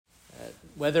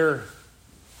whether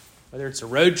it's a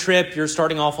road trip you're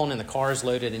starting off on and the car is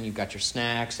loaded and you've got your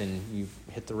snacks and you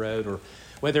hit the road, or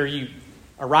whether you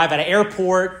arrive at an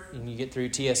airport and you get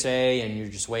through TSA and you're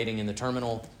just waiting in the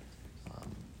terminal,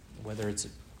 whether it's a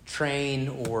train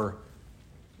or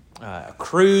a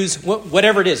cruise,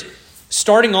 whatever it is,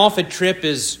 starting off a trip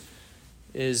is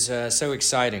so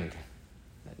exciting.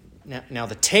 Now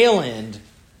the tail end,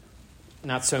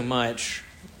 not so much.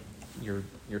 You're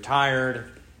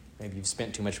tired. Maybe you've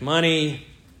spent too much money.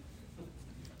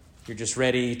 You're just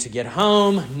ready to get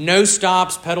home. No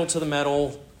stops, pedal to the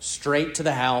metal, straight to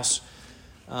the house.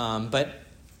 But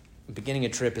beginning a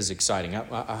trip is exciting.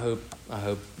 I hope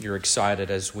you're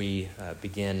excited as we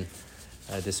begin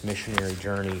this missionary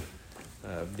journey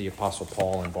of the Apostle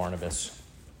Paul and Barnabas.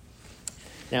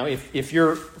 Now, if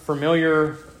you're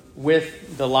familiar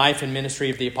with the life and ministry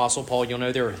of the Apostle Paul, you'll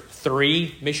know there are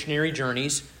 3 missionary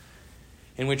journeys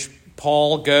in which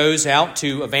Paul goes out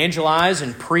to evangelize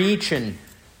and preach and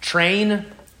train.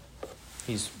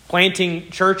 He's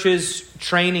planting churches,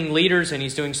 training leaders, and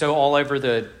he's doing so all over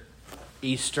the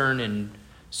eastern and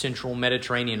central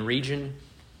Mediterranean region.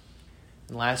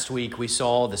 And last week we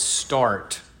saw the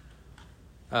start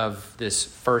of this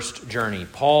first journey.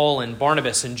 Paul and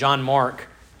Barnabas and John Mark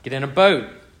get in a boat,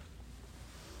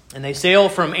 and they sail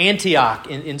from Antioch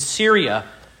in Syria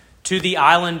to the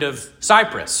island of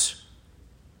Cyprus.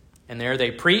 And there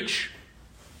they preach,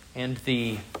 and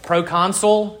the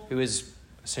proconsul, who is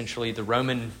essentially the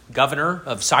Roman governor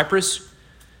of Cyprus,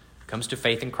 comes to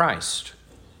faith in Christ.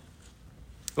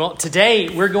 Well, today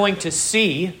we're going to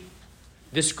see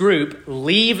this group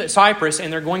leave Cyprus,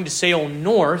 and they're going to sail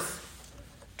north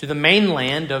to the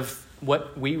mainland of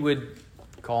what we would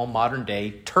call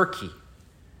modern-day Turkey.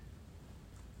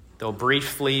 They'll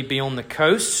briefly be on the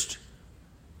coast,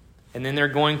 and then they're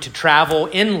going to travel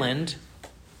inland,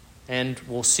 and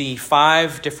we'll see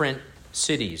 5 different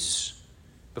cities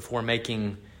before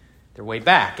making their way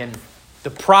back. And the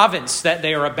province that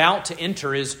they are about to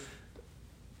enter is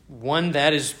one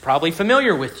that is probably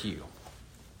familiar with you.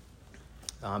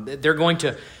 They're going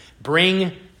to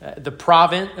bring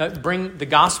the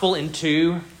gospel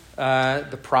into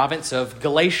the province of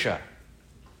Galatia.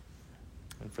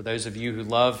 And for those of you who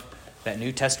love that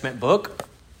New Testament book,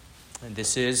 and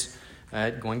this is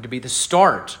going to be the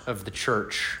start of the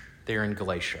church there in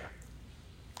Galatia.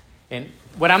 And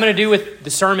what I'm going to do with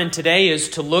the sermon today is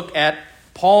to look at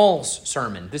Paul's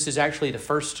sermon. This is actually the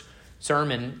first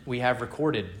sermon we have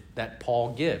recorded that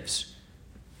Paul gives.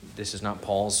 This is not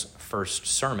Paul's first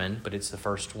sermon, but it's the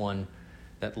first one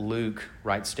that Luke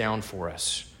writes down for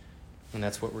us. And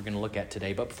that's what we're going to look at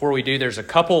today. But before we do, there's a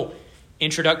couple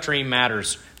introductory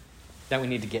matters that we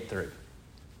need to get through.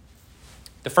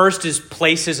 The first is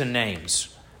places and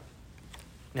names.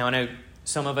 Now, I know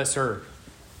some of us are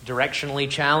directionally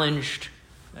challenged.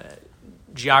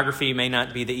 Geography may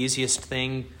not be the easiest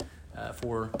thing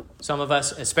for some of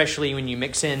us, especially when you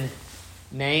mix in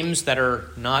names that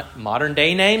are not modern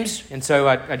day names. And so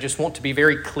I just want to be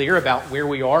very clear about where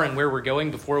we are and where we're going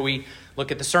before we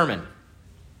look at the sermon.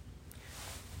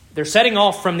 They're setting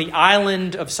off from the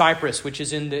island of Cyprus, which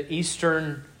is in the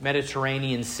eastern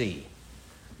Mediterranean Sea.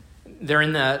 They're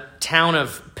in the town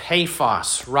of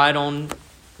Paphos, right on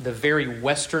the very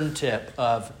western tip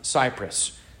of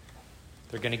Cyprus.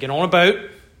 They're going to get on a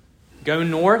boat, go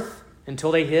north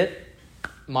until they hit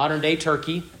modern-day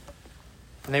Turkey,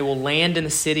 and they will land in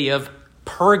the city of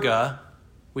Perga,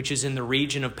 which is in the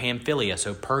region of Pamphylia.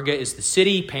 So Perga is the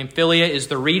city, Pamphylia is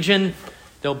the region.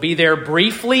 They'll be there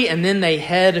briefly, and then they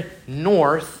head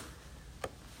north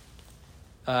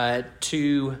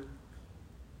to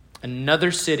another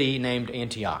city named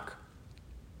Antioch.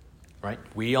 Right?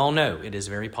 We all know it is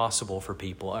very possible for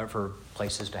for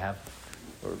places to have,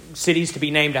 or cities to be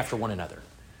named after one another.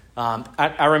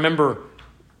 I remember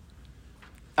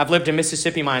I've lived in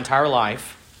Mississippi my entire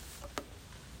life,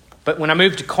 but when I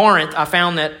moved to Corinth, I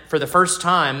found that for the first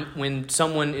time, when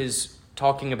someone is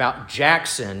talking about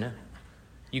Jackson,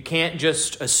 you can't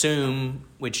just assume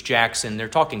which Jackson they're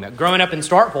talking about. Growing up in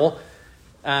Starkville,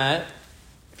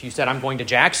 if you said, I'm going to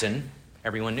Jackson,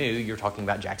 everyone knew you're talking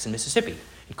about Jackson, Mississippi.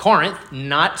 In Corinth,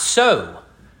 not so.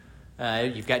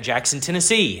 You've got Jackson,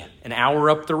 Tennessee, an hour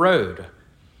up the road.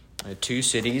 2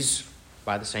 cities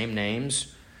by the same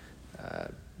names,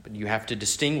 but you have to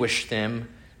distinguish them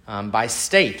by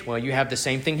state. Well, you have the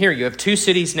same thing here. You have 2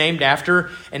 cities named after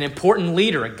an important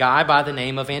leader, a guy by the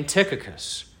name of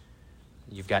Antiochus.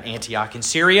 You've got Antioch in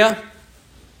Syria,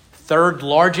 3rd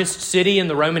largest city in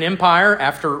the Roman Empire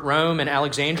after Rome and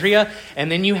Alexandria.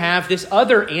 And then you have this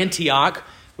other Antioch,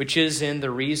 which is in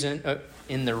the region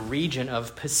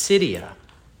of Pisidia.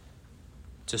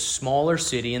 It's a smaller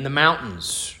city in the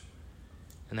mountains,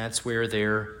 and that's where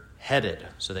they're headed.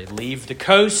 So they leave the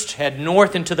coast, head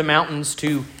north into the mountains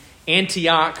to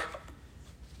Antioch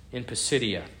in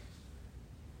Pisidia.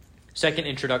 Second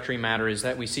introductory matter is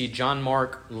that we see John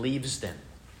Mark leaves them.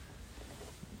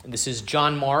 And this is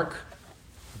John Mark,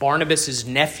 Barnabas'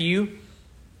 nephew.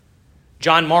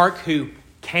 John Mark, who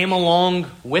came along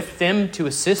with them to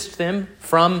assist them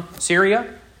from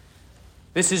Syria.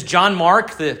 This is John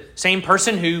Mark, the same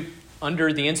person who,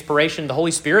 under the inspiration of the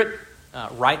Holy Spirit,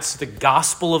 writes the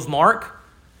Gospel of Mark.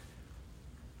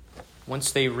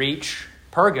 Once they reach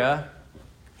Perga,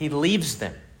 he leaves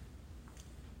them.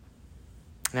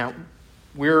 Now,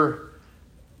 we're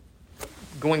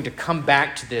going to come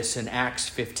back to this in Acts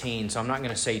 15, so I'm not going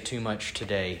to say too much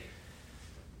today.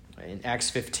 In Acts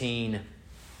 15,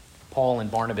 Paul and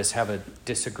Barnabas have a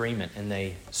disagreement, and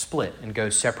they split and go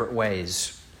separate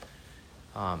ways.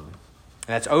 And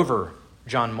that's over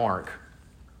John Mark.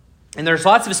 And there's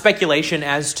lots of speculation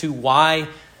as to why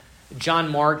John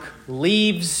Mark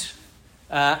leaves.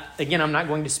 Again, I'm not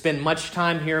going to spend much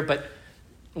time here, but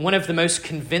one of the most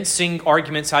convincing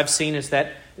arguments I've seen is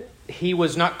that he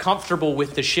was not comfortable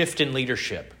with the shift in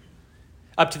leadership.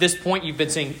 Up to this point, you've been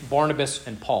seeing Barnabas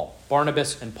and Paul,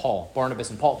 Barnabas and Paul, Barnabas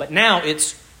and Paul. But now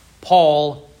it's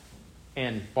Paul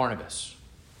and Barnabas,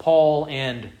 Paul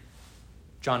and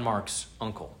John Mark's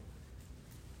uncle.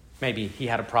 Maybe he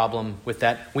had a problem with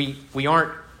that. We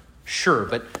aren't sure,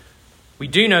 but we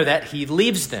do know that he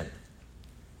leaves them.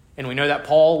 And we know that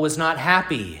Paul was not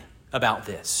happy about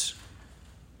this.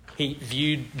 He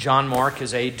viewed John Mark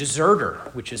as a deserter,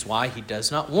 which is why he does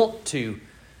not want to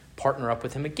partner up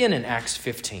with him again in Acts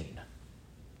 15.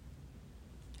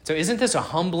 So isn't this a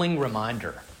humbling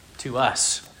reminder to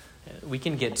us? We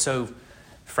can get so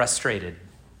frustrated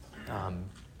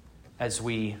as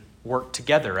we work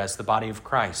together as the body of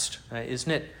Christ.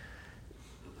 Isn't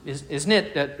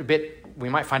it a bit, we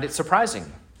might find it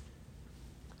surprising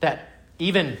that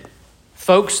even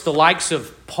folks the likes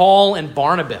of Paul and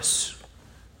Barnabas,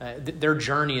 their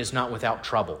journey is not without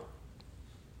trouble.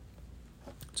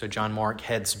 So John Mark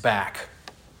heads back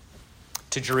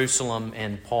to Jerusalem,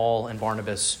 and Paul and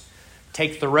Barnabas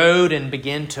take the road and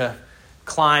begin to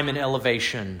climb an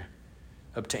elevation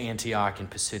up to Antioch in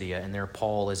Pisidia, and there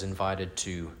Paul is invited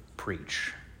to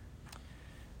preach.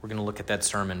 We're going to look at that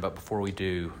sermon, but before we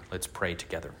do, let's pray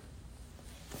together.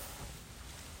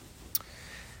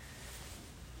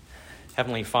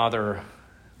 Heavenly Father,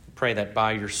 pray that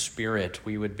by your Spirit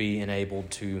we would be enabled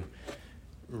to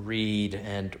read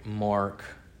and mark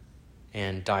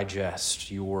and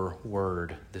digest your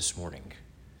word this morning.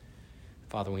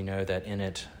 Father, we know that in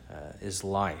it is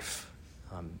life.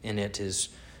 In it is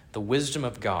the wisdom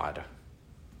of God.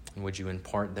 And would you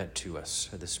impart that to us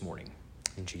this morning?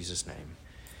 In Jesus' name,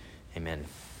 amen.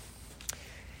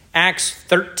 Acts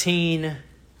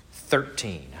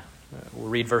 13:13. We'll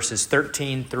read verses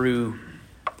 13 through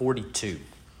 42.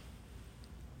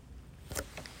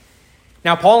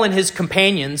 Now Paul and his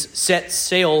companions set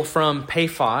sail from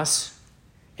Paphos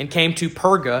and came to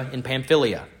Perga in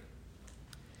Pamphylia.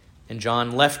 And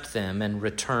John left them and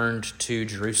returned to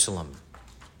Jerusalem.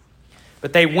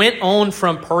 But they went on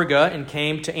from Perga and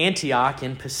came to Antioch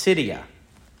in Pisidia.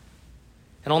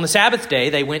 And on the Sabbath day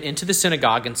they went into the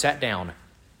synagogue and sat down.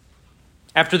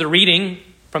 After the reading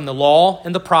from the law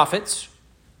and the prophets,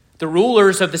 the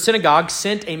rulers of the synagogue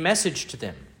sent a message to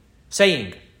them,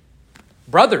 saying,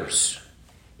 "Brothers,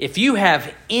 if you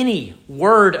have any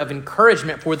word of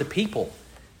encouragement for the people,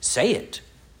 say it."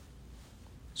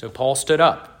 So Paul stood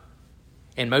up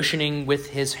and, motioning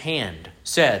with his hand,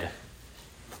 said,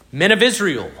 "Men of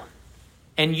Israel,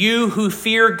 and you who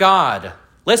fear God,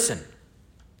 listen.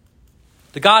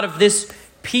 The God of this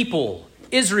people,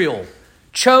 Israel,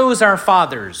 chose our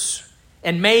fathers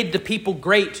and made the people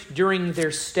great during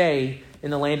their stay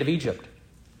in the land of Egypt.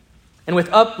 And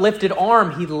with uplifted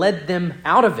arm, he led them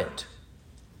out of it.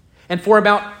 And for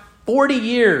about 40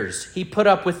 years, he put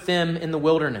up with them in the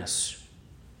wilderness.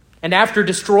 And after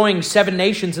destroying 7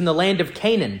 nations in the land of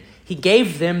Canaan, he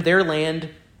gave them their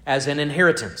land as an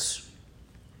inheritance.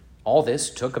 All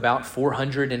this took about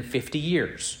 450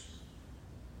 years.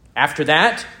 After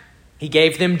that, he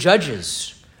gave them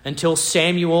judges until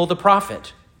Samuel the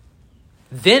prophet.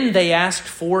 Then they asked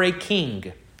for a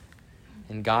king,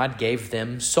 and God gave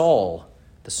them Saul,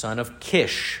 the son of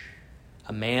Kish,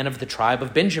 a man of the tribe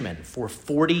of Benjamin, for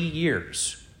 40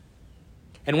 years.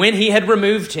 And when he had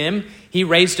removed him, he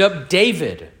raised up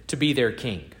David to be their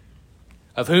king,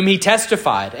 of whom he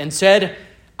testified and said,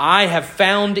 'I have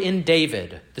found in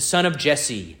David, the son of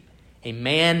Jesse, a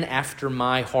man after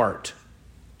my heart,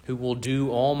 who will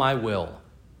do all my will.'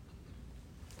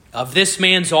 Of this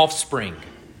man's offspring,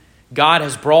 God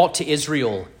has brought to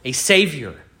Israel a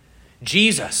Savior,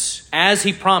 Jesus, as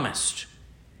he promised.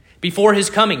 Before his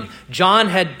coming, John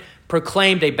had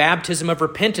proclaimed a baptism of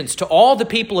repentance to all the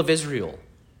people of Israel.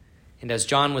 And as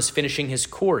John was finishing his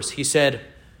course, he said,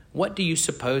 "What do you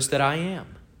suppose that I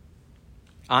am?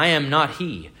 I am not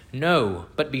he. No,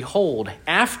 but behold,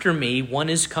 after me one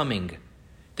is coming,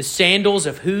 the sandals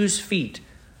of whose feet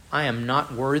I am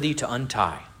not worthy to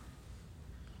untie.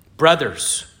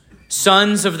 Brothers,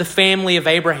 sons of the family of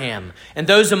Abraham, and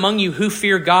those among you who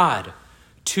fear God,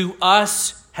 to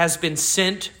us has been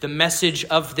sent the message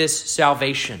of this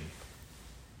salvation.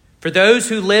 For those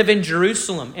who live in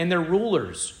Jerusalem and their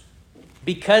rulers,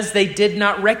 because they did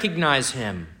not recognize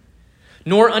him,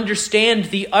 nor understand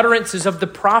the utterances of the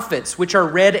prophets, which are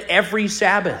read every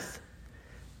Sabbath,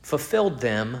 fulfilled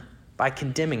them by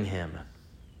condemning him.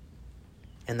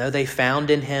 And though they found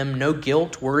in him no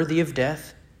guilt worthy of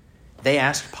death, they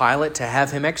asked Pilate to have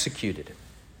him executed.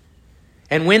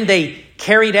 And when they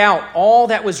carried out all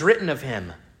that was written of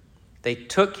him, they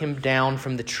took him down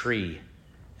from the tree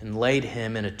and laid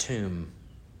him in a tomb.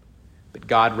 But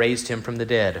God raised him from the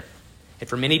dead. And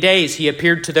for many days he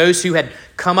appeared to those who had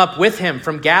come up with him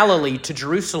from Galilee to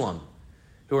Jerusalem,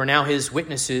 who are now his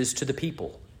witnesses to the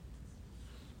people.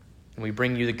 And we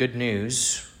bring you the good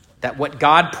news that what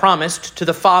God promised to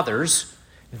the fathers,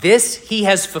 this he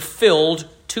has fulfilled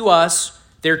to us,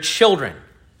 their children,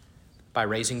 by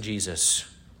raising Jesus.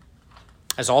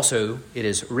 As also it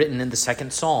is written in the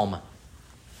second psalm,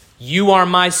 "You are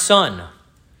my son.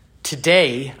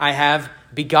 Today I have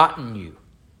begotten you."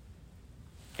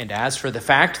 And as for the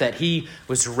fact that he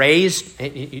raised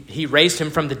him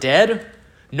from the dead,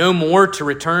 no more to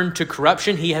return to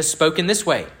corruption, he has spoken this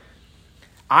way,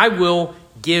 "I will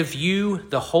give you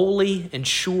the holy and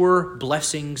sure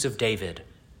blessings of David."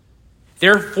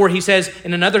 Therefore, he says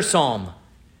in another psalm,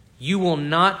 "You will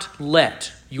not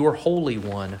let your Holy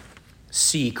One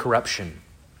see corruption."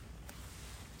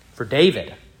 For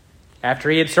David, after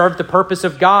he had served the purpose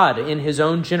of God in his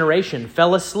own generation,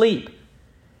 fell asleep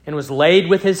and was laid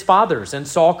with his fathers and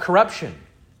saw corruption.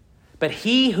 But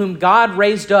he whom God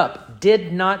raised up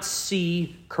did not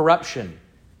see corruption.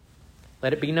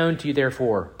 Let it be known to you,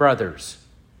 therefore, brothers,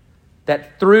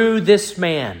 that through this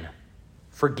man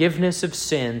forgiveness of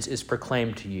sins is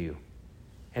proclaimed to you.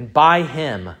 And by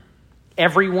him,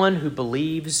 everyone who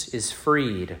believes is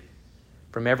freed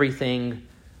from everything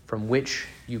from which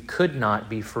you could not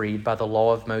be freed by the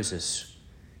law of Moses.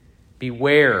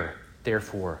 Beware,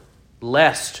 therefore,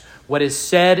 lest what is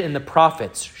said in the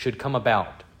prophets should come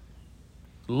about.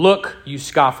 Look, you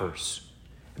scoffers,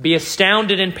 be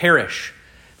astounded and perish,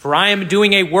 for I am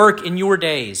doing a work in your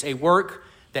days, a work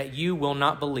that you will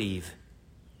not believe,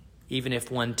 even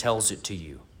if one tells it to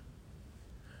you.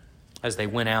 As they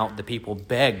went out, the people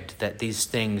begged that these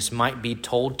things might be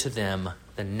told to them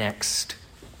the next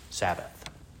Sabbath.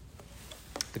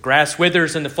 The grass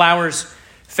withers and the flowers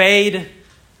fade,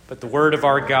 but the word of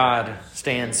our God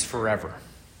stands forever.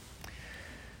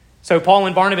 So Paul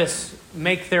and Barnabas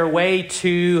make their way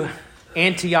to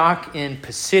Antioch in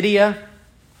Pisidia.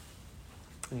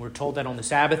 And we're told that on the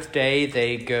Sabbath day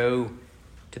they go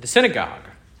to the synagogue.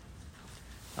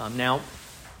 Now,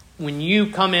 when you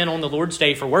come in on the Lord's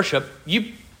Day for worship,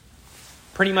 you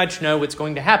pretty much know what's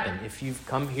going to happen if you've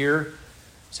come here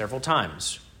several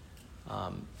times.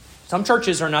 Some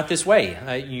churches are not this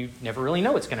way. You never really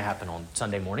know what's going to happen on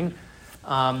Sunday morning.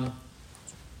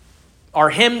 Our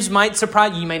hymns might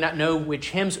surprise you. You may not know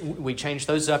which hymns. We change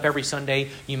those up every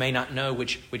Sunday. You may not know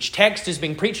which text is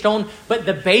being preached on. But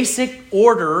the basic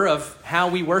order of how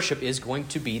we worship is going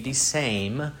to be the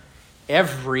same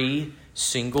every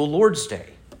single Lord's Day.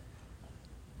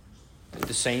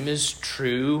 The same is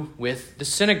true with the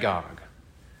synagogue.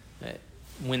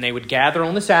 When they would gather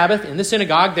on the Sabbath in the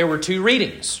synagogue, there were two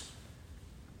readings.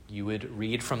 You would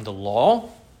read from the law,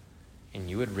 and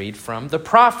you would read from the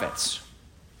prophets.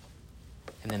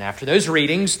 And then after those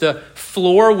readings, the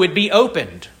floor would be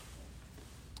opened,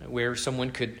 where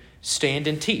someone could stand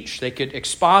and teach. They could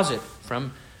exposit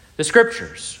from the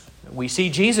Scriptures. We see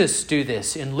Jesus do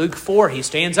this in Luke 4. He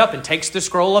stands up and takes the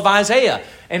scroll of Isaiah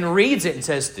and reads it and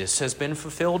says, "This has been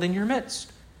fulfilled in your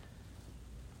midst."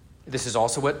 This is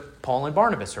also what Paul and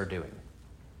Barnabas are doing.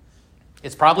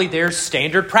 It's probably their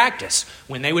standard practice.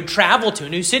 When they would travel to a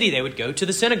new city, they would go to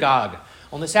the synagogue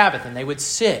on the Sabbath and they would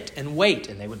sit and wait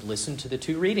and they would listen to the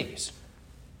two readings.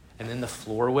 And then the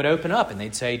floor would open up and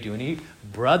they'd say, "Do any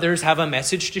brothers have a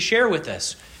message to share with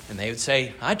us?" And they would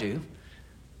say, "I do."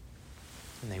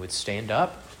 And they would stand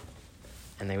up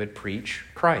and they would preach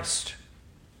Christ.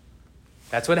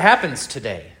 That's what happens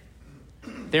today.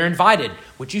 They're invited.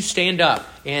 Would you stand up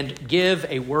and give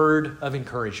a word of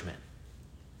encouragement?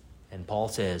 And Paul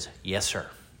says, yes, sir.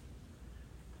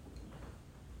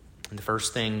 And the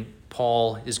first thing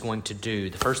Paul is going to do,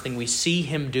 the first thing we see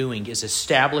him doing is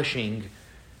establishing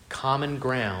common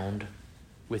ground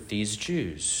with these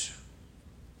Jews,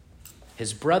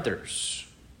 his brothers.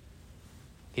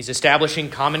 He's establishing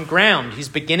common ground. He's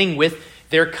beginning with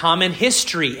their common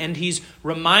history, and he's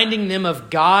reminding them of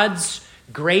God's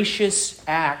gracious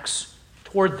acts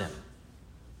toward them.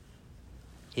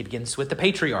 He begins with the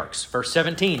patriarchs. Verse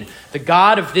 17, the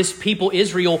God of this people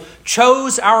Israel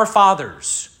chose our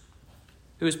fathers.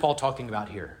 Who is Paul talking about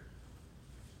here?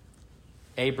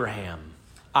 Abraham,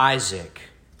 Isaac,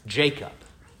 Jacob.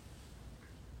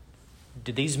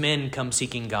 Did these men come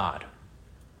seeking God?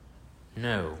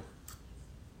 No.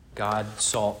 God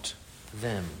sought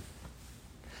them.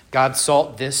 God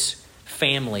sought this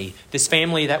family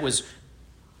that was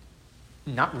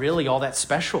not really all that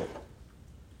special.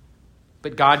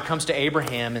 But God comes to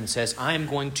Abraham and says, I am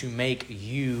going to make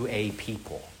you a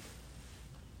people.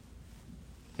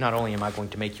 Not only am I going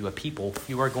to make you a people,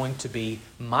 you are going to be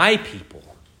my people,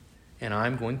 and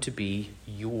I'm going to be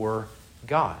your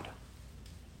God.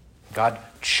 God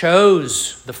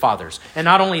chose the fathers. And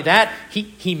not only that,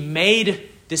 he made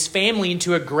this family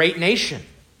into a great nation.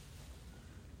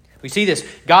 We see this.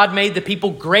 God made the people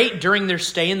great during their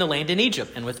stay in the land in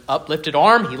Egypt, and with uplifted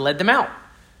arm, he led them out.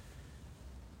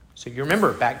 So you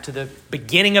remember back to the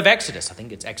beginning of Exodus. I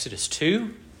think it's Exodus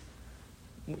 2.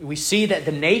 We see that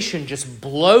the nation just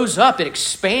blows up. It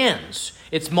expands.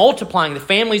 It's multiplying. The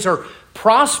families are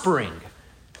prospering.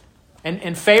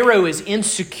 And Pharaoh is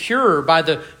insecure by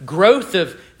the growth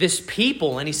of this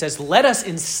people. And he says, let us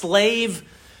enslave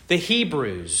the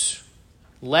Hebrews,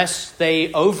 lest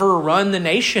they overrun the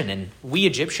nation and we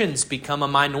Egyptians become a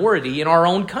minority in our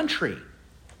own country.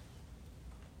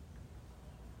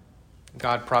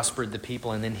 God prospered the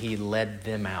people, and then he led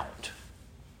them out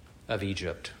of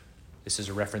Egypt. This is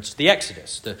a reference to the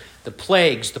Exodus, the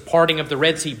plagues, the parting of the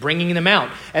Red Sea, bringing them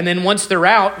out. And then once they're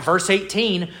out, verse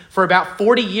 18, for about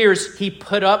 40 years, he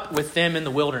put up with them in the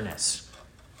wilderness.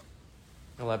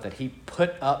 I love that. He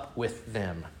put up with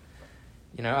them.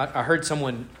 You know, I heard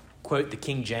someone quote the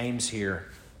King James here.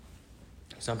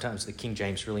 Sometimes the King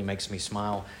James really makes me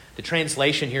smile. The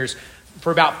translation here is,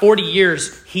 for about 40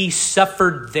 years, he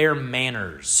suffered their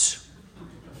manners.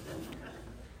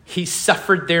 He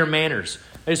suffered their manners.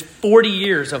 There's 40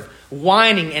 years of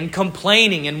whining and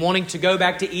complaining and wanting to go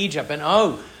back to Egypt. And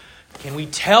can we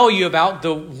tell you about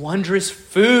the wondrous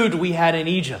food we had in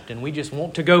Egypt? And we just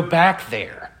want to go back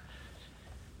there.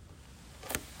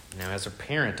 Now, as a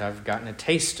parent, I've gotten a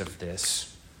taste of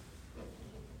this.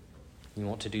 You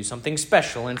want to do something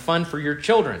special and fun for your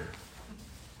children.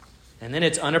 And then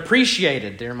it's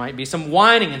unappreciated. There might be some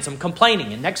whining and some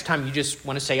complaining. And next time you just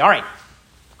want to say, all right,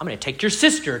 I'm going to take your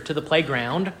sister to the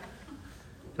playground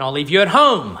and I'll leave you at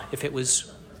home if it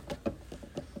was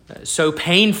so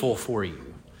painful for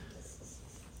you.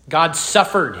 God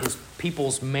suffered his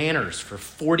people's manners for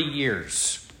 40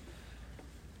 years.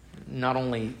 Not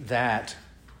only that,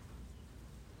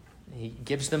 he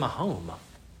gives them a home,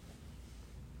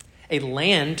 a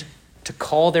land to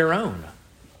call their own.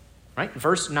 Right?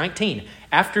 Verse 19,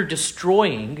 after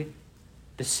destroying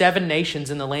the 7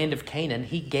 nations in the land of Canaan,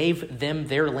 he gave them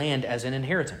their land as an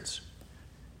inheritance.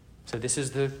 So this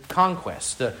is the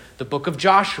conquest, the book of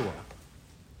Joshua.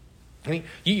 I mean,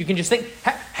 you can just think,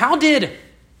 how did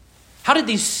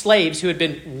these slaves who had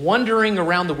been wandering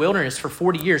around the wilderness for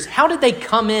 40 years, how did they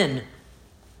come in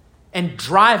and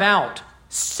drive out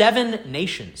 7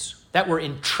 nations that were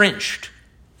entrenched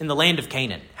in the land of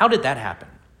Canaan? How did that happen?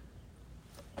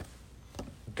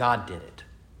 God did it.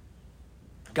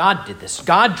 God did this.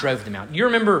 God drove them out. You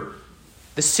remember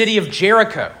the city of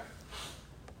Jericho.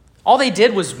 All they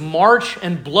did was march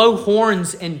and blow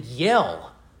horns and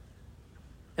yell.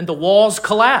 And the walls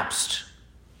collapsed.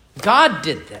 God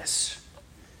did this.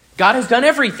 God has done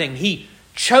everything. He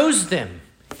chose them.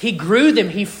 He grew them.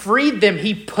 He freed them.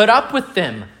 He put up with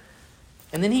them.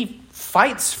 And then he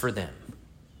fights for them.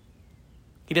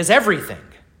 He does everything.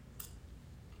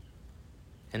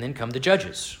 And then come the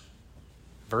judges.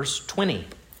 Verse 20.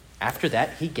 After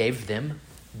that, he gave them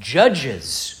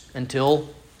judges until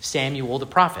Samuel the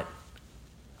prophet.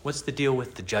 What's the deal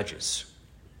with the judges?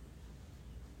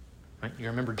 Right? You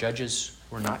remember judges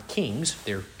were not kings.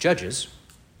 They're judges.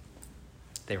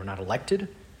 They were not elected.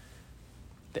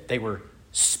 They were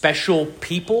special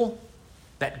people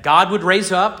that God would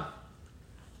raise up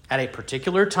at a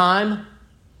particular time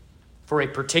for a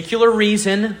particular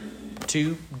reason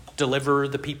to deliver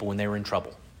the people when they were in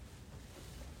trouble.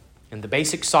 And the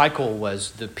basic cycle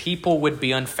was the people would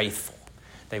be unfaithful.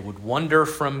 They would wander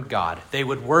from God. They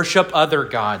would worship other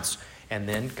gods. And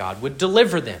then God would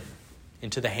deliver them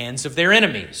into the hands of their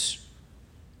enemies.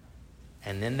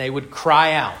 And then they would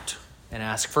cry out and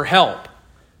ask for help.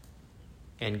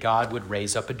 And God would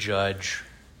raise up a judge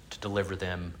to deliver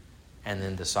them. And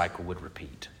then the cycle would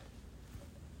repeat.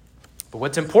 But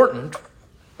what's important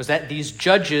was that these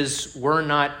judges were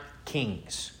not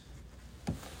kings.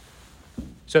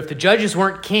 So if the judges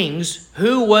weren't kings,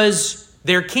 who was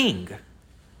their king?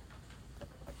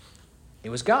 It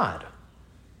was God.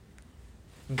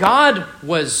 God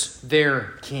was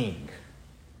their king.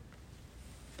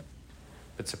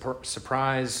 But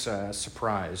surprise,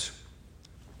 surprise,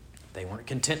 they weren't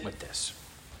content with this.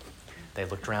 They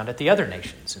looked around at the other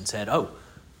nations and said, oh,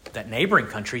 that neighboring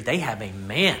country, they have a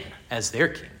man as their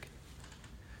king.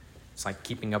 It's like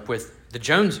keeping up with the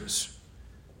Joneses.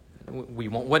 We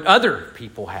want what other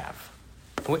people have.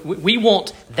 We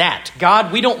want that.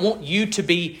 God, we don't want you to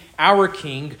be our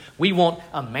king. We want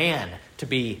a man to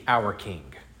be our king.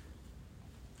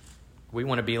 We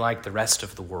want to be like the rest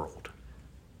of the world.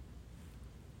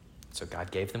 So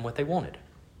God gave them what they wanted.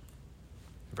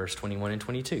 Verse 21 and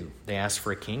 22. They asked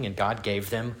for a king, and God gave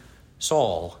them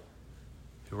Saul,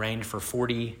 who reigned for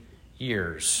 40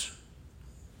 years.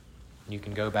 You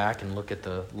can go back and look at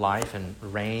the life and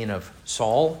reign of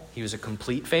Saul. He was a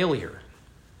complete failure.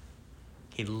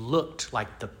 He looked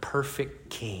like the perfect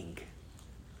king.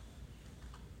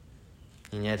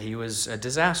 And yet he was a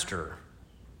disaster.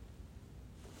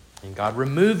 And God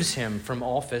removes him from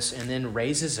office and then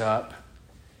raises up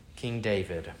King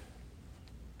David.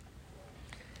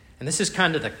 And this is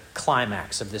kind of the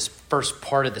climax of this first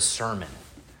part of the sermon.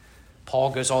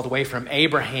 Paul goes all the way from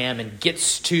Abraham and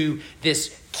gets to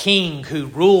this king who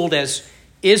ruled as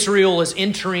Israel is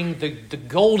entering the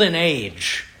golden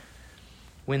age,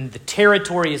 when the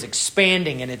territory is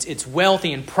expanding and it's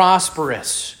wealthy and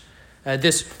prosperous.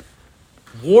 This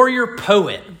warrior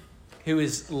poet who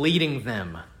is leading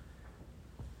them,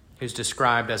 who's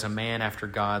described as a man after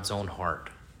God's own heart.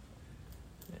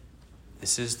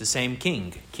 This is the same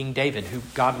king, King David, who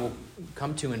God will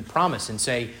come to and promise and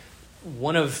say,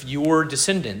 one of your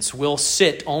descendants will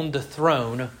sit on the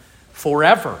throne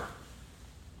forever.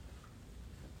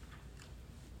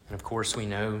 And of course, we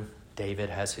know David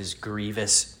has his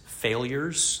grievous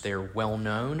failures. They're well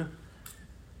known.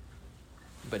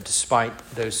 But despite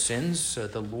those sins,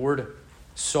 the Lord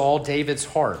saw David's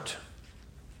heart,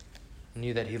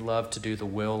 knew that he loved to do the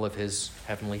will of his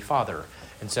heavenly Father.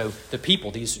 And so the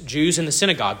people, these Jews in the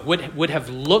synagogue, would have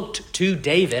looked to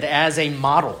David as a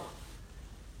model.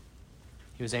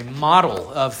 He was a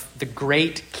model of the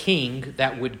great king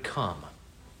that would come.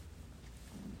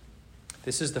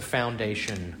 This is the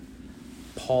foundation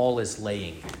Paul is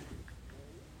laying.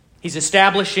 He's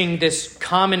establishing this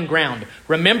common ground.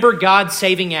 Remember God's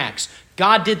saving acts.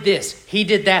 God did this. He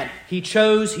did that. He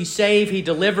chose, he saved, he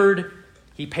delivered,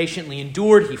 he patiently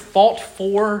endured, he fought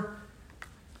for,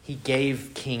 he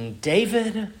gave King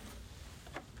David.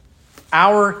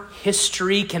 Our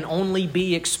history can only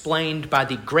be explained by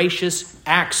the gracious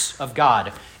acts of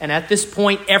God. And at this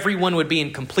point, everyone would be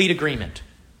in complete agreement.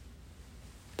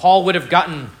 Paul would have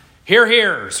gotten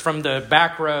hears from the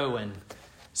back row, and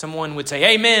someone would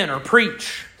say, amen, or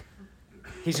preach.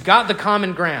 He's got the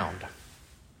common ground.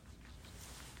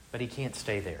 But he can't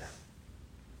stay there.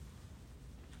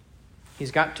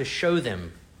 He's got to show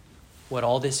them what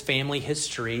all this family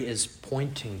history is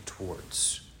pointing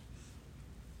towards,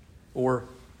 or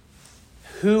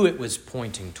who it was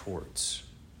pointing towards.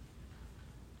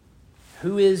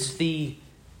 Who is the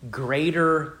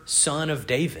greater son of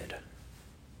David?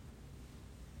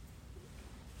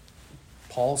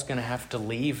 Paul's going to have to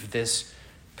leave this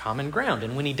common ground.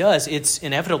 And when he does, it's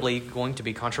inevitably going to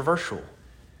be controversial.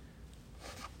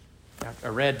 I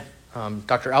read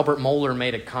Dr. Albert Mohler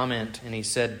made a comment, and he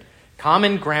said,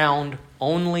 common ground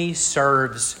only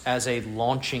serves as a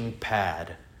launching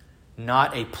pad,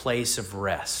 not a place of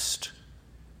rest.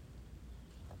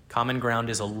 Common ground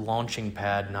is a launching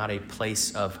pad, not a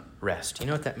place of rest. You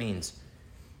know what that means?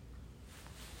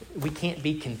 We can't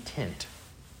be content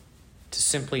to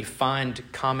simply find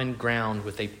common ground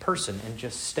with a person and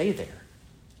just stay there.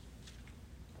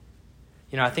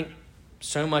 You know, I think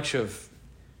so much of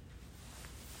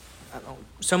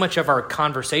our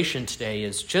conversation today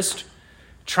is just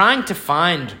trying to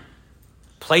find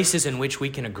places in which we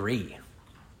can agree.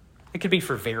 It could be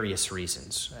for various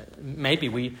reasons. Maybe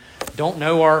we don't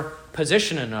know our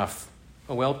position enough,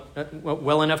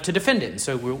 well enough to defend it, and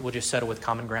so we'll just settle with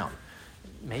common ground.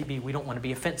 Maybe we don't want to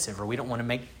be offensive, or we don't want to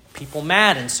make people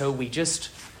mad, and so we just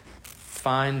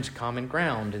find common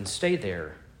ground and stay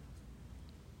there.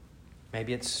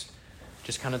 Maybe it's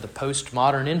just kind of the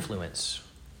postmodern influence.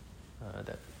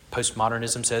 That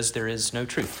postmodernism says there is no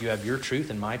truth. You have your truth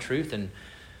and my truth, and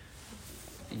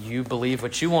you believe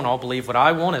what you want, I'll believe what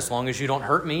I want, as long as you don't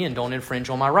hurt me and don't infringe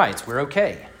on my rights. We're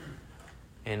okay.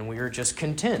 And we're just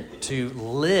content to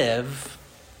live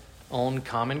on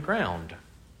common ground.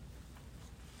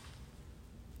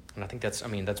 And I think that's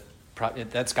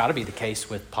got to be the case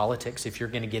with politics. If you're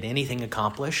going to get anything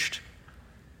accomplished,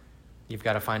 you've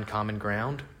got to find common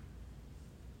ground.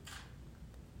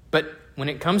 But when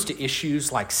it comes to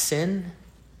issues like sin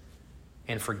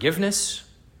and forgiveness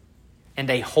and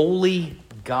a holy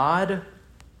God,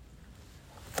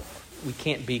 we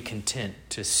can't be content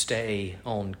to stay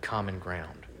on common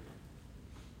ground.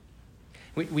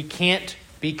 We can't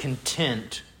be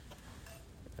content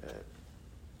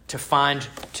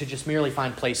to just merely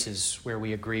find places where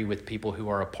we agree with people who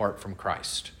are apart from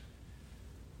Christ.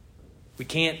 We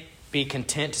can't be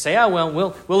content to say,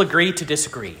 we'll agree to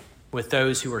disagree with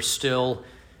those who are still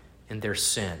in their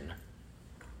sin.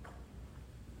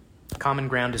 Common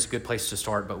ground is a good place to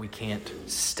start, but we can't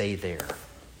stay there.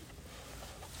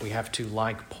 We have to,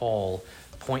 like Paul,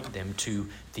 point them to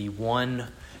the one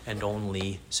and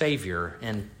only Savior.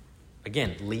 And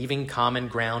again, leaving common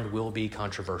ground will be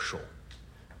controversial,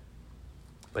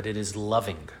 but it is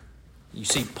loving. You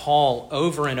see, Paul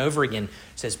over and over again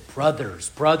says, brothers,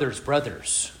 brothers,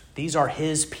 brothers. These are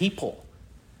his people.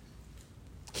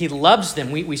 He loves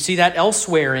them. We see that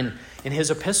elsewhere in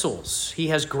his epistles. He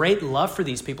has great love for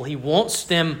these people. He wants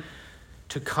them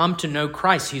to come to know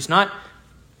Christ. He's not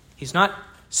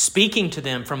speaking to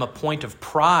them from a point of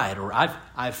pride or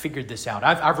I've figured this out.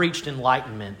 I've reached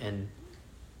enlightenment and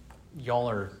y'all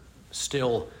are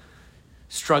still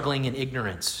struggling in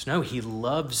ignorance. No, he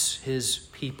loves his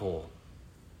people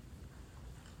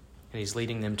and he's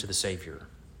leading them to the Savior.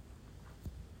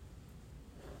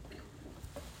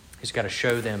 He's got to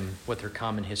show them what their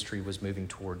common history was moving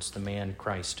towards, the man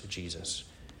Christ Jesus.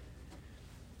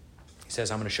 He says,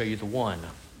 I'm going to show you the one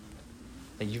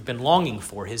that you've been longing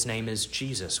for. His name is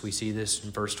Jesus. We see this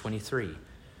in verse 23.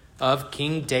 Of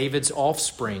King David's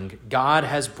offspring, God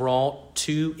has brought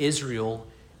to Israel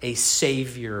a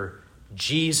Savior,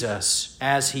 Jesus,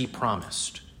 as he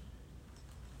promised.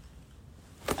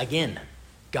 Again,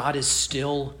 God is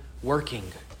still working.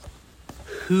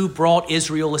 Who brought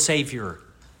Israel a Savior?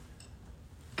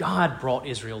 God brought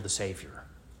Israel the Savior.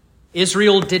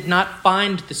 Israel did not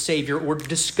find the Savior or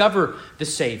discover the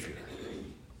Savior.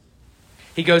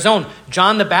 He goes on,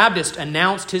 John the Baptist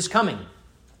announced his coming.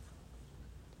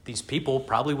 These people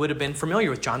probably would have been familiar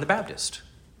with John the Baptist.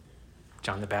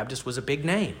 John the Baptist was a big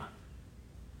name.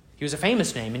 He was a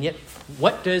famous name, and yet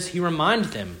what does he remind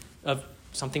them of?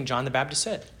 Something John the Baptist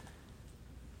said.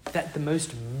 That the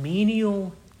most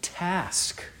menial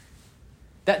task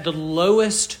that the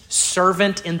lowest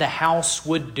servant in the house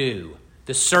would do,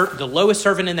 the lowest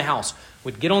servant in the house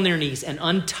would get on their knees and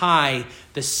untie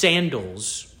the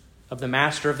sandals of the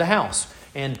master of the house.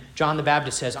 And John the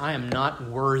Baptist says, I am not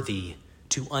worthy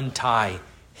to untie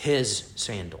his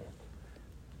sandal.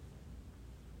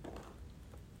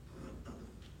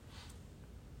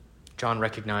 John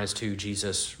recognized who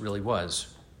Jesus really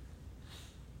was.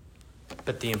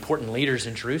 But the important leaders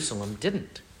in Jerusalem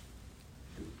didn't.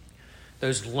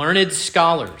 Those learned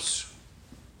scholars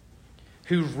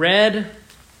who read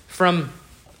from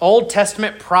Old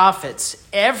Testament prophets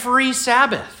every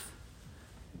Sabbath,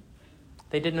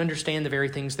 they didn't understand the very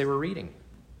things they were reading.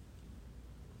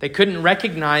 They couldn't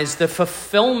recognize the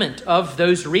fulfillment of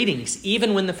those readings,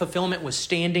 even when the fulfillment was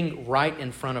standing right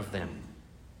in front of them.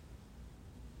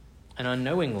 And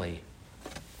unknowingly,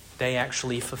 they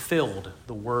actually fulfilled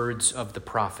the words of the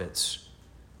prophets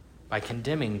by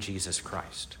condemning Jesus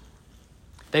Christ.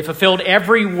 They fulfilled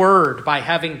every word by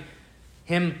having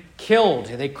him killed.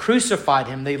 They crucified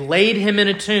him. They laid him in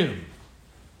a tomb.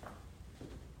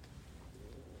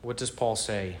 What does Paul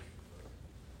say?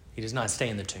 He does not stay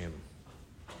in the tomb.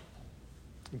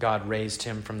 God raised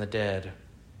him from the dead,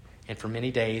 and for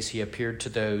many days he appeared to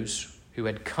those who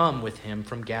had come with him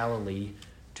from Galilee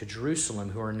to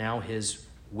Jerusalem, who are now his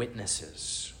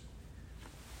witnesses.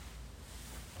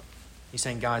 He's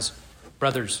saying, guys,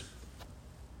 brothers,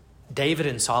 David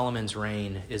and Solomon's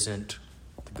reign isn't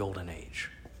the golden age.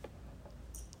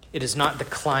 It is not the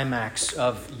climax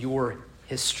of your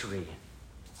history.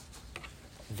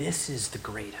 This is the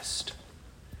greatest.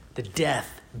 The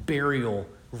death, burial,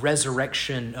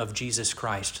 resurrection of Jesus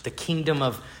Christ, the kingdom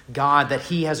of God that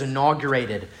he has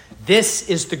inaugurated. This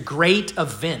is the great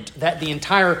event that the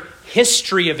entire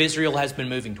history of Israel has been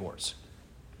moving towards.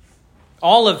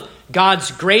 All of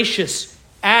God's gracious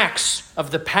acts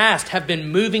of the past have been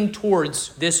moving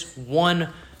towards this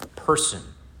one person.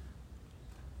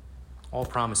 All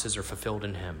promises are fulfilled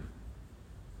in him.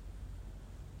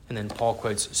 And then Paul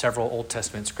quotes several Old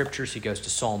Testament scriptures. He goes to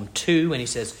Psalm 2 and he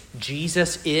says,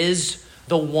 Jesus is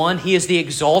the one. He is the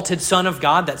exalted Son of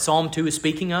God that Psalm 2 is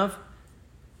speaking of.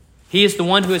 He is the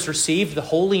one who has received the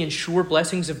holy and sure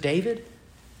blessings of David.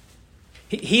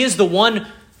 He is the one,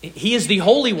 he is the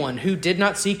Holy One who did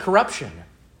not see corruption.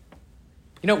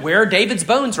 You know, where are David's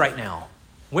bones right now?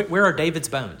 Where are David's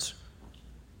bones?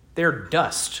 They're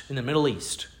dust in the Middle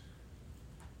East.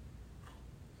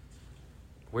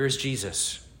 Where's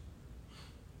Jesus?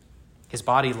 His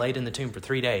body laid in the tomb for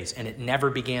 3 days, and it never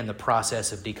began the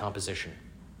process of decomposition.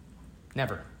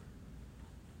 Never.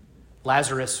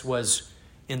 Lazarus was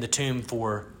in the tomb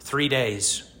for 3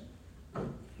 days.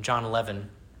 John 11.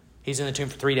 He's in the tomb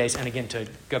for 3 days. And again, to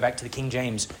go back to the King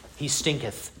James, he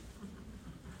stinketh.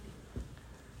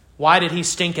 Why did he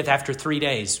stinketh after 3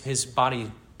 days? His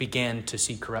body began to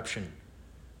see corruption.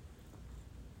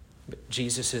 But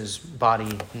Jesus'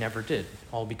 body never did,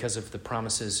 all because of the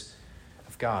promises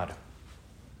of God.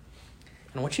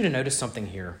 And I want you to notice something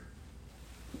here.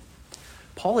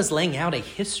 Paul is laying out a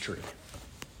history.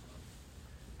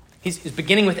 He's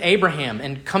beginning with Abraham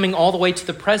and coming all the way to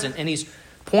the present, and he's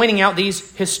pointing out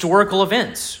these historical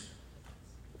events.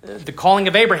 The calling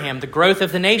of Abraham, the growth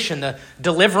of the nation, the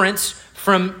deliverance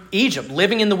from Egypt,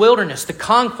 living in the wilderness, the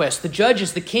conquest, the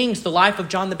judges, the kings, the life of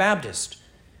John the Baptist,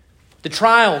 the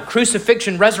trial,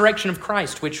 crucifixion, resurrection of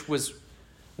Christ, which was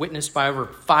witnessed by over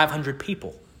 500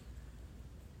 people.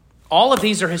 All of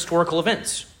these are historical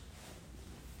events.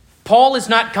 Paul is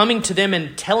not coming to them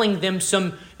and telling them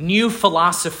some new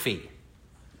philosophy.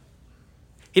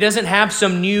 He doesn't have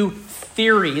some new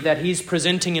theory that he's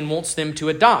presenting and wants them to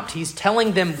adopt. He's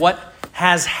telling them what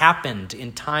has happened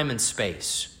in time and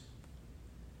space,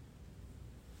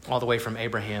 all the way from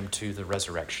Abraham to the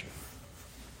resurrection.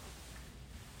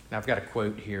 Now, I've got a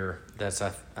quote here that's,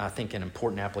 I think, an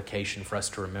important application for us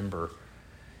to remember.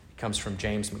 It comes from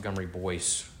James Montgomery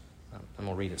Boyce. I'm going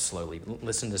to read it slowly.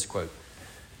 Listen to this quote.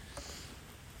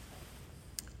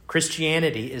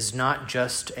 Christianity is not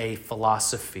just a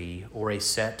philosophy or a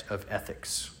set of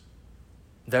ethics,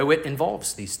 though it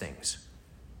involves these things.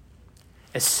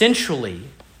 Essentially,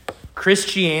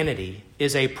 Christianity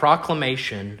is a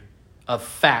proclamation of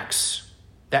facts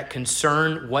that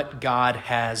concern what God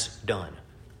has done.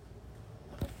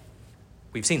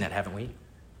 We've seen that, haven't we?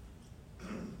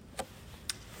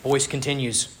 Boyce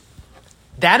continues,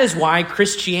 that is why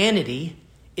Christianity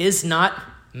is not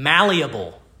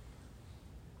malleable.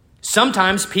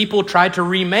 Sometimes people try to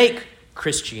remake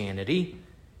Christianity,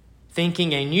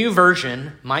 thinking a new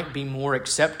version might be more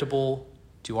acceptable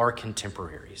to our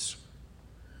contemporaries.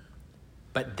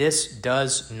 But this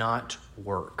does not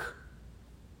work.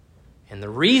 And the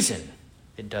reason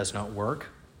it does not work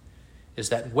is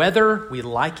that whether we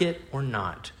like it or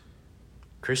not,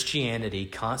 Christianity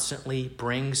constantly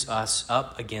brings us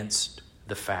up against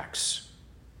the facts.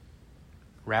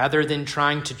 Rather than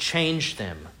trying to change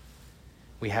them,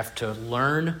 we have to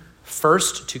learn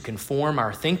first to conform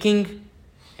our thinking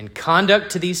and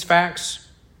conduct to these facts,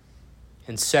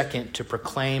 and second, to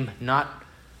proclaim not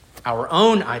our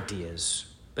own ideas,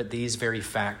 but these very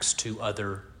facts to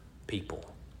other people.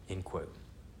 End quote.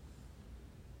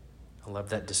 I love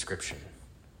that description.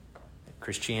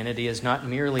 Christianity is not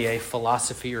merely a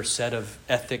philosophy or set of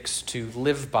ethics to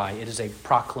live by. It is a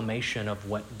proclamation of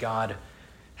what God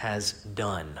has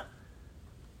done.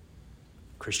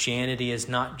 Christianity is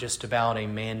not just about a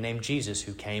man named Jesus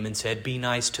who came and said, "Be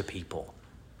nice to people."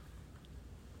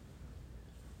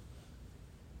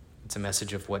 It's a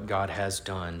message of what God has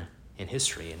done in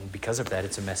history, and because of that,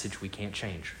 it's a message we can't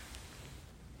change.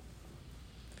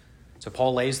 So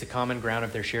Paul lays the common ground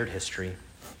of their shared history.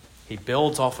 He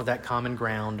builds off of that common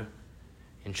ground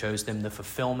and shows them the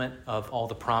fulfillment of all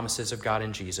the promises of God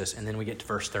in Jesus. And then we get to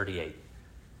verse 38.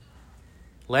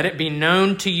 Let it be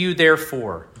known to you,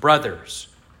 therefore, brothers,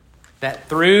 that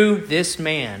through this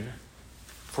man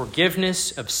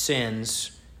forgiveness of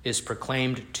sins is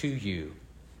proclaimed to you.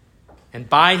 And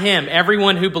by him,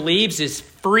 everyone who believes is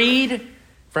freed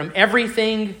from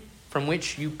everything from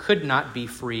which you could not be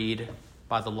freed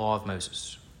by the law of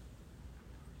Moses.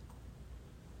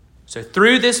 So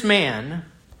through this man,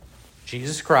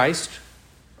 Jesus Christ,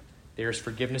 there's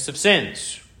forgiveness of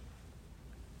sins.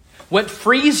 What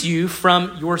frees you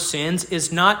from your sins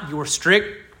is not your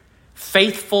strict,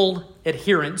 faithful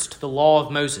adherence to the law of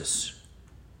Moses.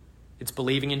 It's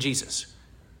believing in Jesus.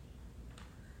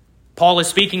 Paul is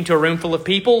speaking to a room full of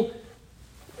people.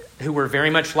 who were very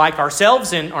much like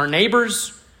ourselves and our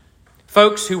neighbors,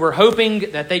 folks who were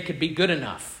hoping that they could be good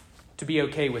enough to be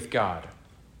okay with God,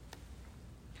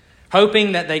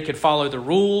 hoping that they could follow the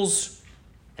rules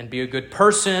and be a good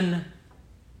person,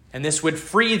 and this would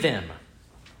free them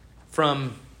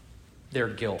from their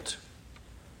guilt.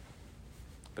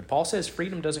 But Paul says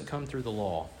freedom doesn't come through the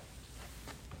law.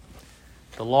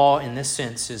 The law, in this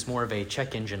sense, is more of a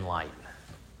check engine light.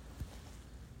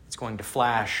 It's going to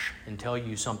flash and tell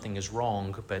you something is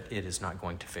wrong, but it is not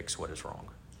going to fix what is wrong.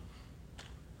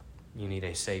 You need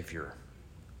a Savior.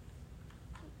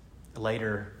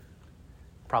 Later,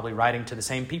 probably writing to the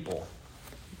same people,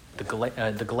 the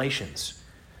Galatians.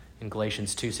 In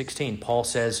Galatians 2:16, Paul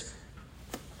says,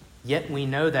 "Yet we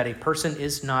know that a person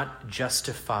is not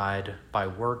justified by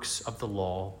works of the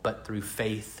law, but through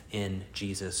faith in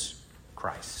Jesus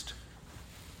Christ."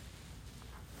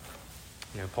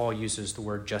 Paul uses the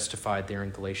word justified there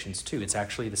in Galatians 2. It's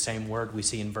actually the same word we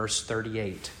see in verse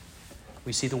 38.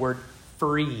 We see the word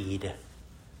freed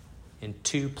in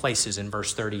two places in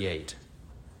verse 38.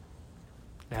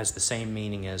 It has the same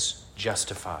meaning as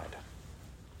justified.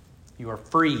 You are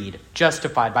freed,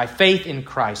 justified by faith in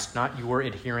Christ, not your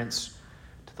adherence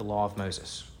to the law of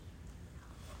Moses.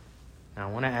 Now,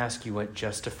 I want to ask you what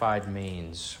justified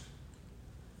means.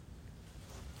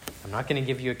 I'm not going to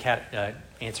give you an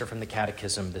answer from the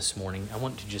Catechism this morning. I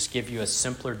want to just give you a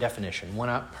simpler definition. One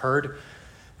I've heard,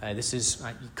 you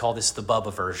call this the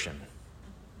Bubba version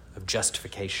of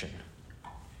justification.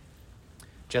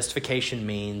 Justification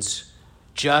means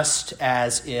just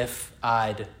as if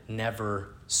I'd never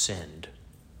sinned.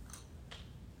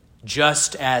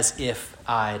 Just as if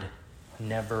I'd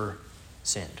never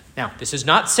sinned. Now, this is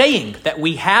not saying that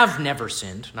we have never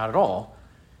sinned, not at all.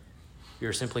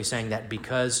 You're simply saying that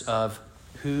because of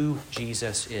who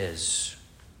Jesus is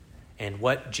and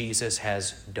what Jesus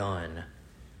has done,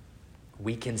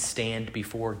 we can stand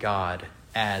before God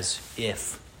as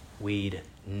if we'd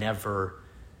never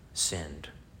sinned.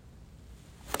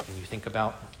 When you think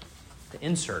about the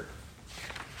insert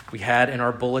we had in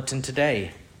our bulletin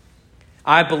today,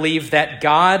 I believe that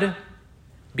God,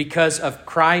 because of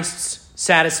Christ's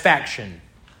satisfaction,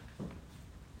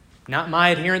 not my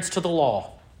adherence to the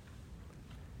law,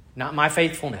 not my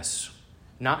faithfulness,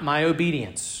 not my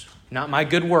obedience, not my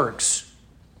good works,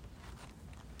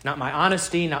 not my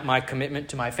honesty, not my commitment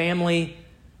to my family,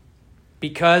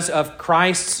 because of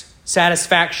Christ's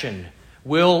satisfaction,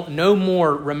 will no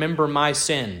more remember my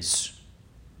sins,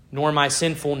 nor my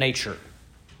sinful nature,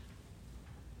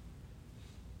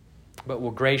 but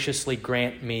will graciously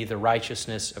grant me the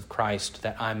righteousness of Christ,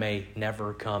 that I may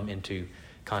never come into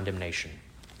condemnation.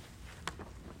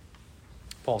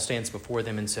 Paul stands before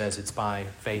them and says it's by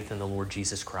faith in the Lord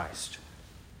Jesus Christ,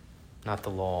 not the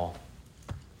law,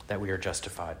 that we are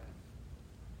justified.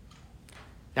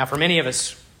 Now, for many of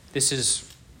us, this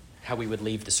is how we would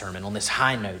leave the sermon, on this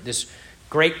high note, this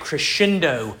great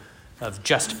crescendo of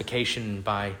justification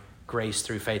by grace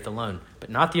through faith alone. But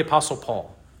not the Apostle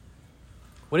Paul.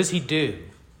 What does he do?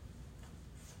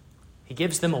 He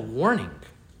gives them a warning.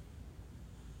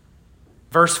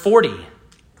 Verse 40,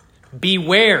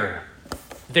 beware,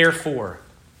 therefore,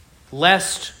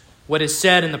 lest what is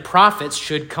said in the prophets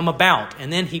should come about.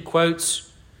 And then he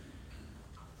quotes,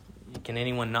 can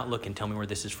anyone not look and tell me where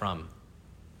this is from?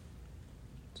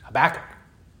 It's Habakkuk.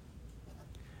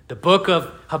 The book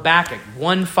of Habakkuk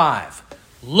 1:5.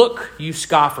 Look, you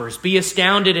scoffers, be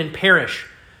astounded and perish,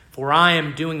 for I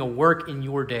am doing a work in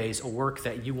your days, a work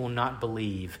that you will not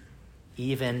believe,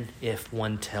 even if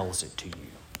one tells it to you.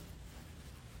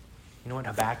 You know what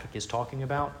Habakkuk is talking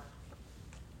about?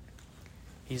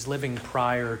 He's living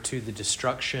prior to the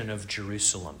destruction of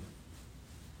Jerusalem.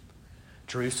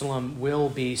 Jerusalem will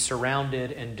be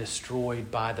surrounded and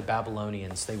destroyed by the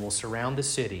Babylonians. They will surround the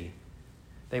city.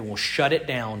 They will shut it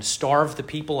down, starve the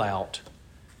people out.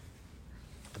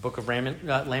 The book of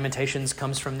Lamentations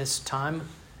comes from this time.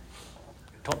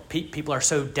 People are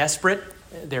so desperate,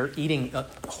 they're eating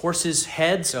horses'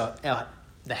 heads. The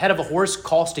head of a horse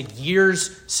cost a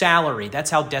year's salary.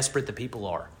 That's how desperate the people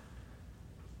are.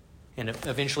 And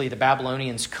eventually the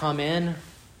Babylonians come in.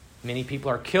 Many people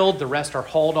are killed. The rest are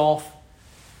hauled off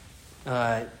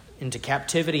into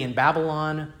captivity in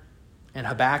Babylon. And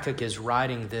Habakkuk is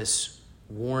writing this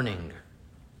warning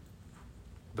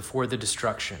before the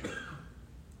destruction.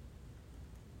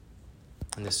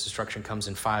 And this destruction comes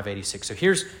in 586. So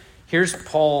here's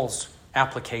Paul's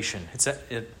application.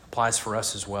 It applies for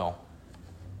us as well.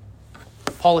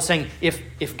 Paul is saying,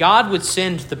 if God would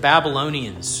send the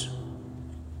Babylonians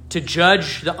to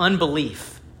judge the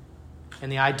unbelief and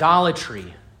the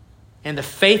idolatry and the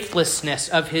faithlessness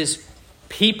of his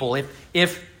people,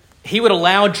 if he would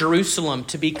allow Jerusalem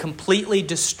to be completely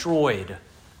destroyed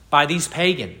by these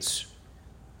pagans,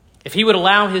 if he would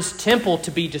allow his temple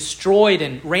to be destroyed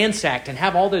and ransacked and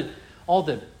have all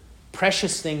the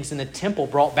precious things in the temple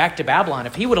brought back to Babylon,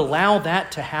 if he would allow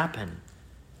that to happen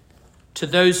to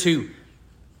those who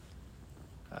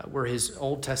were his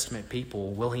Old Testament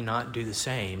people, will he not do the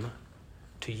same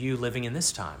to you living in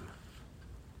this time?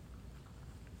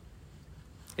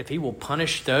 If he will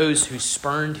punish those who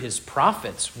spurned his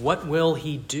prophets, what will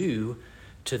he do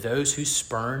to those who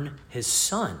spurn his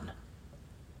Son?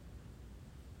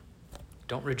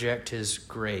 Don't reject his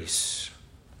grace.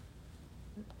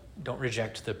 Don't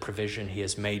reject the provision he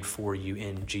has made for you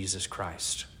in Jesus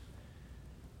Christ.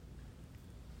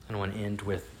 And I want to end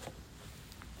with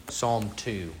Psalm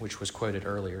 2, which was quoted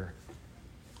earlier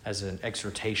as an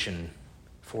exhortation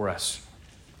for us.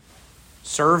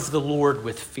 Serve the Lord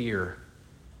with fear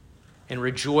and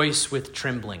rejoice with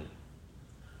trembling.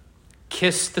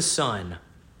 Kiss the Son,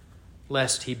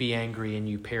 lest he be angry and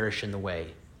you perish in the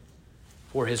way,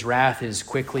 for his wrath is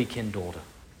quickly kindled.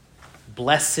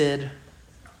 Blessed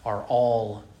are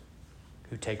all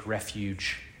who take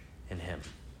refuge in him.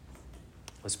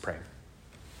 Let's pray.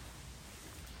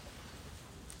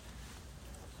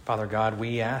 Father God,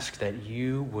 we ask that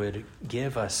you would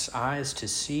give us eyes to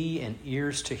see and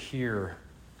ears to hear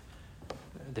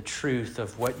the truth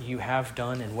of what you have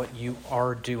done and what you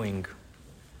are doing.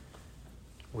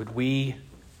 Would we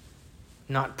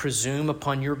not presume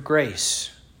upon your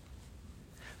grace?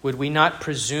 Would we not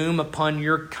presume upon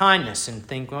your kindness and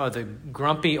think, oh, the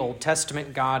grumpy Old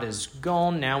Testament God is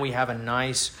gone. Now we have a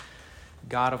nice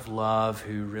God of love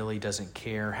who really doesn't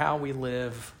care how we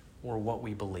live or what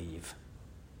we believe.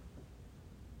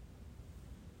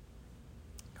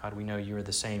 God, we know you are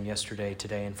the same yesterday,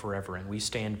 today, and forever, and we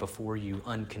stand before you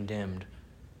uncondemned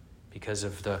because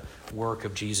of the work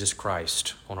of Jesus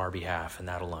Christ on our behalf, and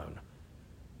that alone.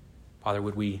 Father,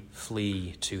 would we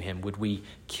flee to him? Would we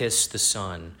kiss the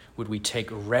Son? Would we take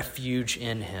refuge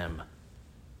in him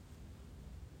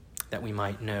that we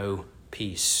might know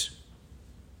peace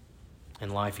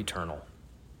and life eternal?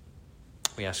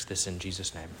 We ask this in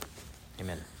Jesus' name.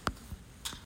 Amen.